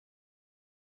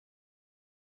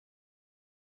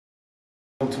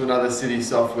Welcome to another City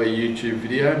Software YouTube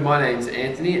video. My name's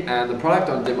Anthony and the product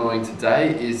I'm demoing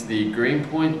today is the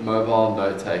Greenpoint Mobile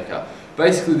Notetaker.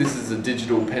 Basically this is a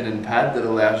digital pen and pad that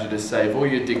allows you to save all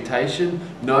your dictation,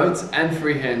 notes and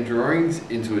freehand drawings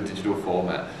into a digital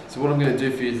format. So what I'm going to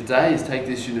do for you today is take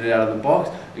this unit out of the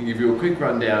box and give you a quick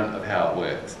rundown of how it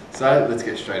works. So let's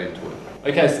get straight into it.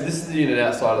 Okay, so this is the unit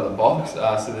outside of the box,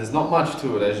 so there's not much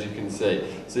to it as you can see.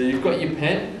 So you've got your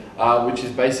pen, which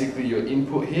is basically your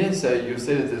input here. So you'll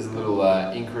see that there's a little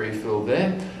ink refill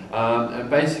there. And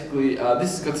basically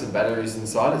this has got some batteries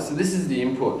inside it. So this is the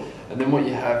input, and then what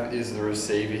you have is the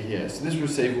receiver here. So this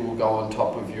receiver will go on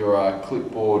top of your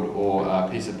clipboard or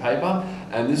piece of paper,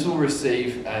 and this will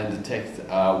receive and detect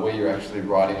where you're actually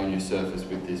writing on your surface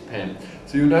with this pen.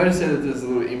 So you'll notice that there's a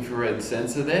little infrared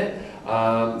sensor there.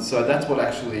 So that's what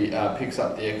actually picks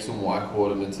up the X and Y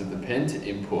coordinates of the pen to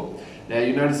input. Now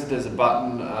you notice that there's a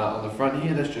button on the front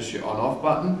here, that's just your on-off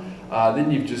button.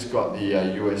 Then you've just got the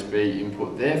USB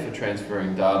input there for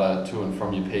transferring data to and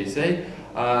from your PC.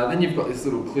 Then you've got this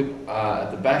little clip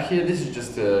at the back here. This is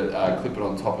just to clip it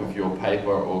on top of your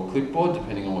paper or clipboard,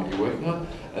 depending on what you're working on.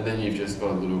 And then you've just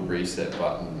got a little reset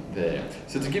button there.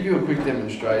 So to give you a quick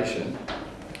demonstration,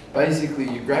 basically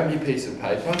you grab your piece of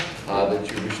paper that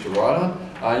you wish to write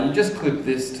on, you just clip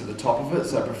this to the top of it,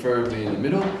 so preferably in the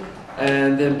middle,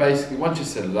 and then basically once you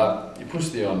set it up, you push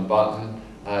the on button,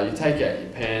 you take out your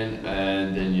pen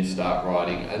and then you start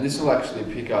writing, and this will actually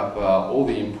pick up all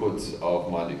the inputs of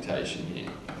my dictation here.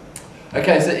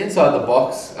 Okay, so inside the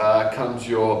box comes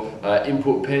your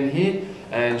input pen here,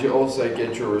 and you also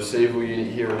get your receiver unit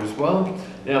here as well.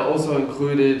 Now also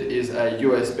included is a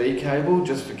USB cable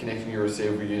just for connecting your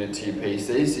receiver unit to your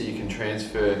PC, so you can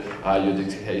transfer your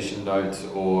dictation notes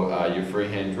or your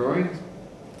freehand drawings.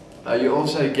 You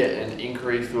also get an ink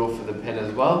refill for the pen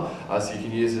as well, so you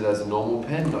can use it as a normal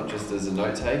pen, not just as a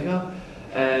note taker.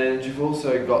 And you've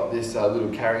also got this little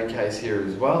carry case here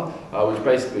as well, which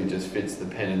basically just fits the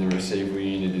pen and the receiver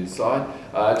unit inside,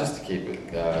 just to keep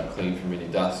it clean from any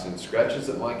dust and scratches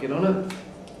that might get on it.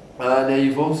 Now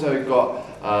you've also got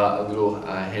a little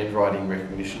handwriting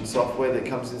recognition software that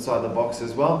comes inside the box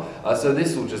as well. So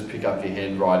this will just pick up your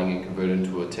handwriting and convert it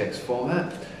into a text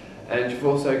format. And you've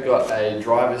also got a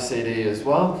driver CD as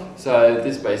well. So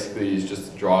this basically is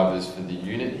just the drivers for the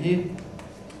unit here.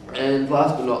 And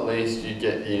last but not least, you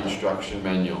get the instruction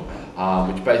manual,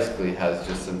 which basically has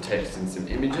just some text and some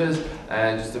images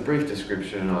and just a brief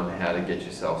description on how to get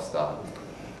yourself started.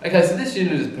 Okay, so this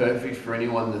unit is perfect for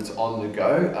anyone that's on the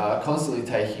go, constantly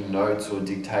taking notes or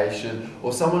dictation,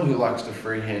 or someone who likes to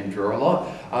freehand draw a lot.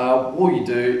 All you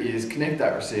do is connect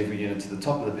that receiver unit to the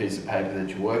top of the piece of paper that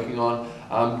you're working on,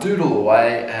 doodle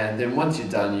away, and then once you're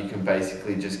done you can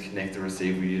basically just connect the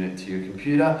receiver unit to your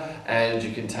computer and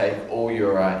you can take all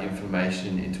your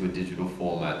information into a digital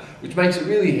format, which makes it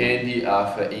really handy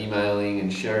for emailing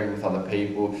and sharing with other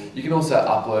people. You can also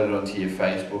upload it onto your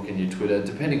Facebook and your Twitter,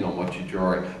 depending on what you're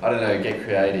drawing. I don't know, get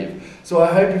creative. So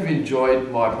I hope you've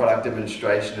enjoyed my product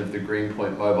demonstration of the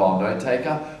Greenpoint Mobile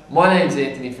Notetaker. My name's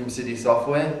Anthony from City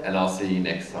Software, and I'll see you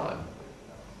next time.